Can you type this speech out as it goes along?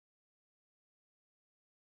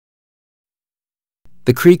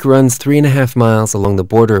The creek runs 3.5 miles along the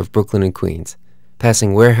border of Brooklyn and Queens,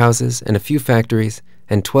 passing warehouses and a few factories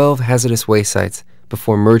and 12 hazardous waste sites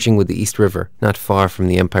before merging with the East River, not far from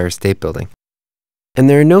the Empire State Building. And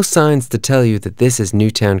there are no signs to tell you that this is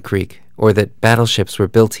Newtown Creek, or that battleships were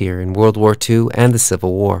built here in World War II and the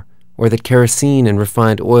Civil War, or that kerosene and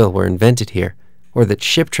refined oil were invented here, or that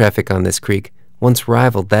ship traffic on this creek once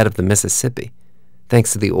rivaled that of the Mississippi,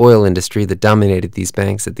 thanks to the oil industry that dominated these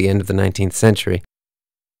banks at the end of the 19th century.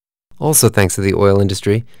 Also thanks to the oil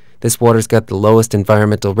industry, this water's got the lowest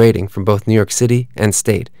environmental rating from both New York City and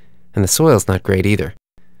state, and the soil's not great either.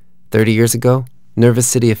 30 years ago, nervous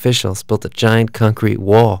city officials built a giant concrete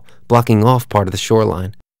wall blocking off part of the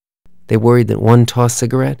shoreline. They worried that one tossed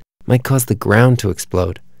cigarette might cause the ground to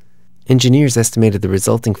explode. Engineers estimated the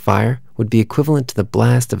resulting fire would be equivalent to the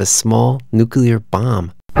blast of a small nuclear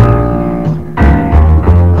bomb.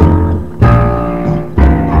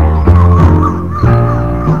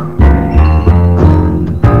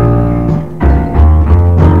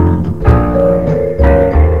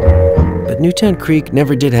 Newtown Creek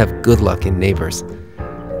never did have good luck in neighbors.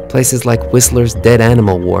 Places like Whistler's Dead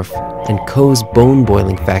Animal Wharf and Coe's Bone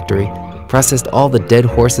Boiling Factory processed all the dead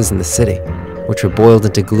horses in the city, which were boiled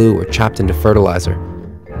into glue or chopped into fertilizer.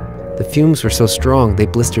 The fumes were so strong they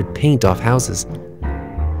blistered paint off houses.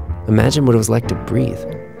 Imagine what it was like to breathe.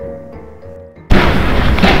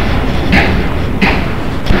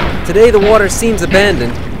 Today the water seems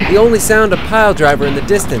abandoned, the only sound a pile driver in the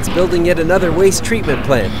distance building yet another waste treatment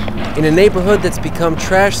plant in a neighborhood that's become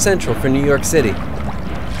trash central for New York City.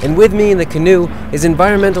 And with me in the canoe is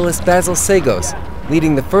environmentalist Basil Sagos,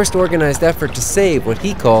 leading the first organized effort to save what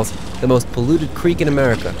he calls the most polluted creek in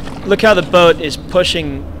America. Look how the boat is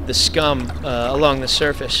pushing the scum along the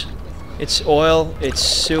surface. It's oil, it's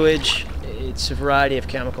sewage, it's a variety of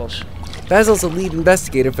chemicals. Basil's a lead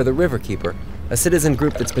investigator for the Riverkeeper, a citizen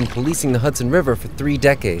group that's been policing the Hudson River for 3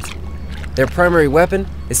 decades. Their primary weapon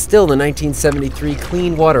is still the 1973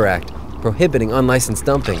 Clean Water Act, prohibiting unlicensed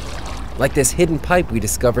dumping. Like this hidden pipe we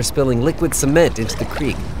discover spilling liquid cement into the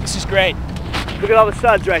creek. This is great. Look at all the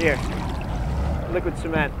suds right here. Liquid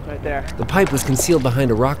cement right there. The pipe was concealed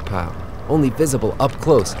behind a rock pile, only visible up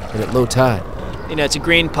close and at low tide. You know, it's a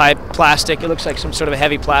green pipe, plastic. It looks like some sort of a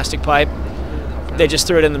heavy plastic pipe. They just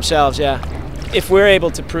threw it in themselves, yeah. If we're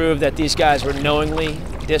able to prove that these guys were knowingly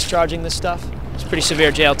discharging this stuff, it's pretty severe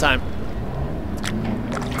jail time.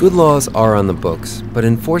 Good laws are on the books, but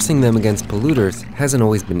enforcing them against polluters hasn't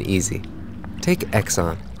always been easy. Take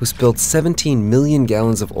Exxon, who spilled 17 million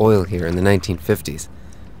gallons of oil here in the 1950s.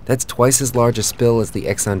 That's twice as large a spill as the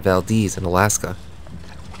Exxon Valdez in Alaska.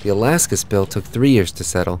 The Alaska spill took 3 years to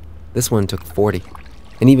settle. This one took 40.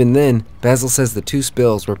 And even then, Basil says the 2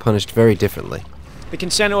 spills were punished very differently. The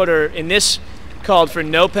consent order in this called for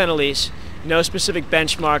no penalties, no specific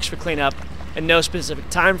benchmarks for cleanup, and no specific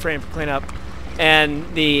time frame for cleanup.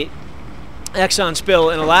 And the Exxon spill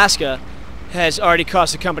in Alaska has already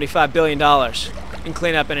cost the company $5 billion in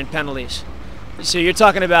cleanup and in penalties. So you're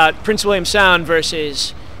talking about Prince William Sound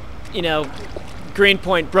versus,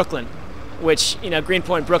 Greenpoint, Brooklyn, which,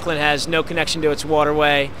 Greenpoint, Brooklyn has no connection to its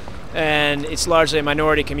waterway, and it's largely a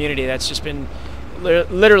minority community that's just been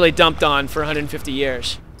literally dumped on for 150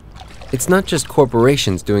 years. It's not just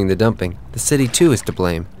corporations doing the dumping. The city too is to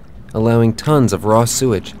blame, allowing tons of raw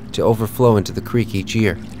sewage to overflow into the creek each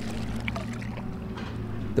year.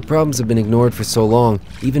 The problems have been ignored for so long,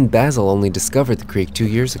 even Basil only discovered the creek 2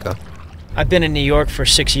 years ago. I've been in New York for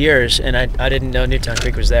 6 years, and I didn't know Newtown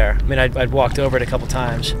Creek was there. I mean, I'd walked over it a couple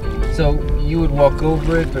times. So you would walk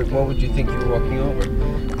over it, but what would you think you were walking over?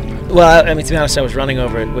 Well, I mean, to be honest, I was running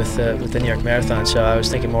over it with the New York Marathon, so I was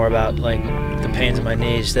thinking more about, the pains in my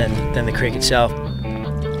knees than the creek itself.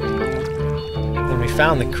 When we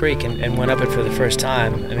found the creek and went up it for the first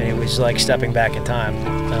time, I mean, it was like stepping back in time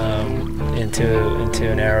into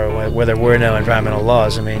an era where there were no environmental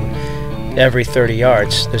laws. I mean, every 30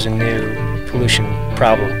 yards, there's a new pollution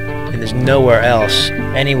problem, and there's nowhere else,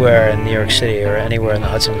 anywhere in New York City or anywhere in the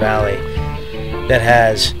Hudson Valley, that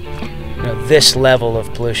has this level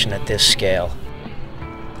of pollution at this scale.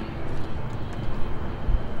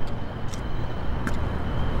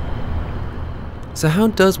 So how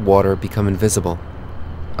does water become invisible?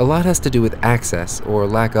 A lot has to do with access, or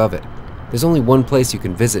lack of it. There's only one place you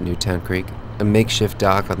can visit Newtown Creek, a makeshift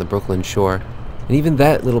dock on the Brooklyn shore, and even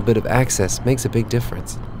that little bit of access makes a big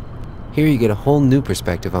difference. Here you get a whole new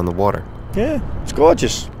perspective on the water. Yeah, it's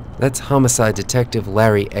gorgeous. That's homicide detective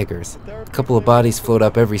Larry Eggers. A couple of bodies float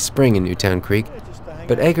up every spring in Newtown Creek,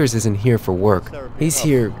 but Eggers isn't here for work. He's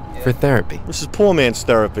here for therapy. This is poor man's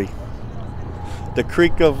therapy. The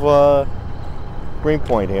creek of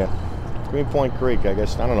Greenpoint here. Greenpoint Creek, I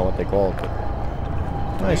guess. I don't know what they call it.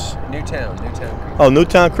 But nice. Newtown Creek. Oh,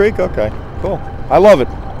 Newtown Creek? Okay, cool. I love it.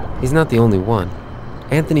 He's not the only one.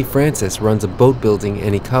 Anthony Francis runs a boat building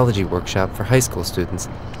and ecology workshop for high school students,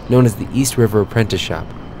 known as the East River Apprentice Shop.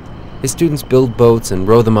 His students build boats and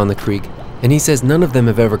row them on the creek, and he says none of them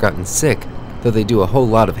have ever gotten sick, though they do a whole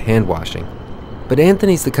lot of hand washing. But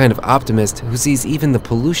Anthony's the kind of optimist who sees even the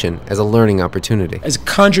pollution as a learning opportunity. As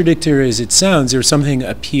contradictory as it sounds, there's something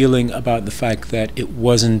appealing about the fact that it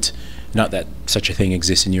wasn't, not that such a thing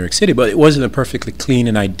exists in New York City, but it wasn't a perfectly clean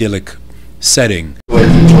and idyllic setting.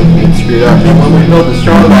 Screwed up. And when we build the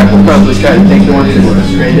straw back, we'll probably try to take the ones that were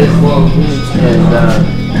straighted,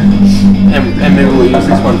 and maybe we'll use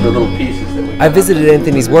this one for little pieces. I visited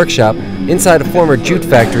Anthony's workshop inside a former jute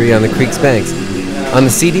factory on the creek's banks. On the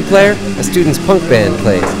CD player, a student's punk band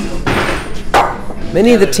plays.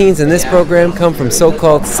 Many of the teens in this program come from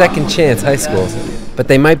so-called second chance high schools, but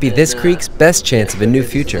they might be this creek's best chance of a new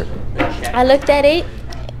future. I looked at it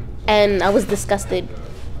and I was disgusted.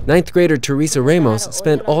 Ninth grader Teresa Ramos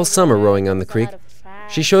spent all summer rowing on the creek.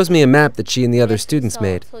 She shows me a map that she and the other students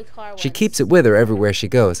made. She keeps it with her everywhere she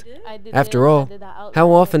goes. After all,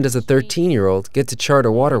 how often does a 13-year-old get to chart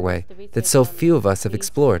a waterway that so few of us have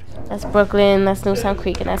explored? That's Brooklyn, that's Newtown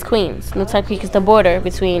Creek, and that's Queens. Newtown Creek is the border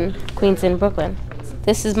between Queens and Brooklyn.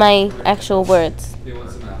 This is my actual words.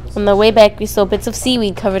 On the way back, we saw bits of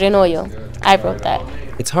seaweed covered in oil. I wrote that.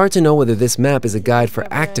 It's hard to know whether this map is a guide for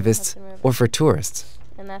activists or for tourists.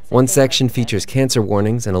 One section features cancer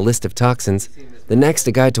warnings and a list of toxins. The next,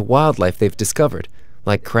 a guide to wildlife they've discovered,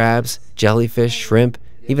 like crabs, jellyfish, shrimp,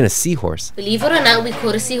 even a seahorse. Believe it or not, we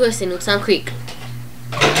caught a seahorse in Newtown Creek.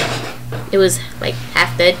 It was like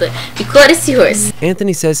half dead, but we caught a seahorse.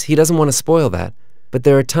 Anthony says he doesn't want to spoil that, but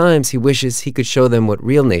there are times he wishes he could show them what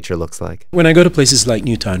real nature looks like. When I go to places like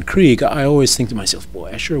Newtown Creek, I always think to myself,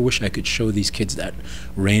 boy, I sure wish I could show these kids that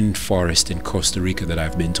rainforest in Costa Rica that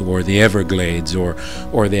I've been to, or the Everglades, or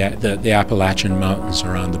the Appalachian Mountains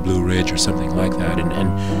around the Blue Ridge or something like that.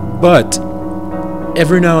 But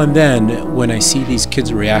every now and then, when I see these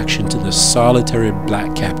kids' reaction to the solitary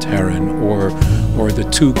black-capped heron or the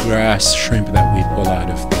two grass shrimp that we pull out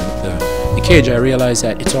of the cage, I realize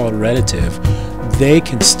that it's all relative. They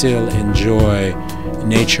can still enjoy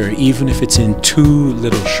nature, even if it's in two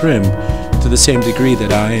little shrimp, to the same degree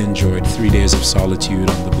that I enjoyed 3 days of solitude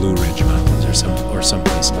on the Blue Ridge Mountains or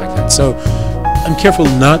someplace like that. So I'm careful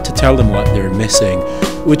not to tell them what they're missing,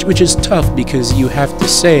 which is tough because you have to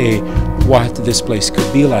say what this place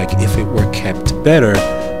could be like if it were kept better,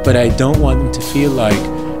 but I don't want them to feel like,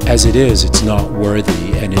 as it is, it's not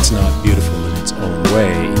worthy and it's not beautiful in its own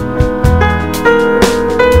way.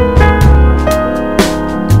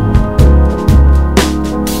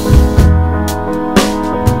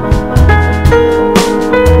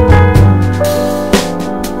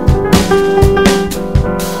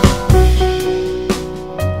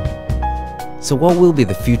 So what will be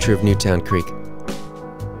the future of Newtown Creek?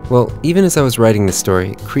 Well, even as I was writing this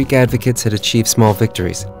story, creek advocates had achieved small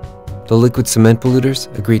victories. The liquid cement polluters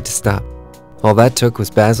agreed to stop. All that took was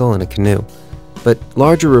Basil and a canoe. But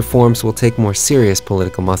larger reforms will take more serious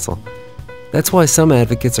political muscle. That's why some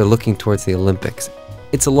advocates are looking towards the Olympics.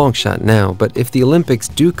 It's a long shot now, but if the Olympics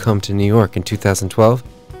do come to New York in 2012,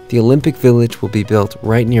 the Olympic Village will be built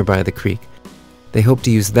right nearby the creek. They hope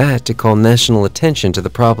to use that to call national attention to the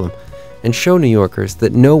problem and show New Yorkers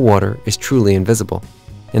that no water is truly invisible,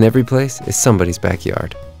 and every place is somebody's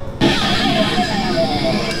backyard.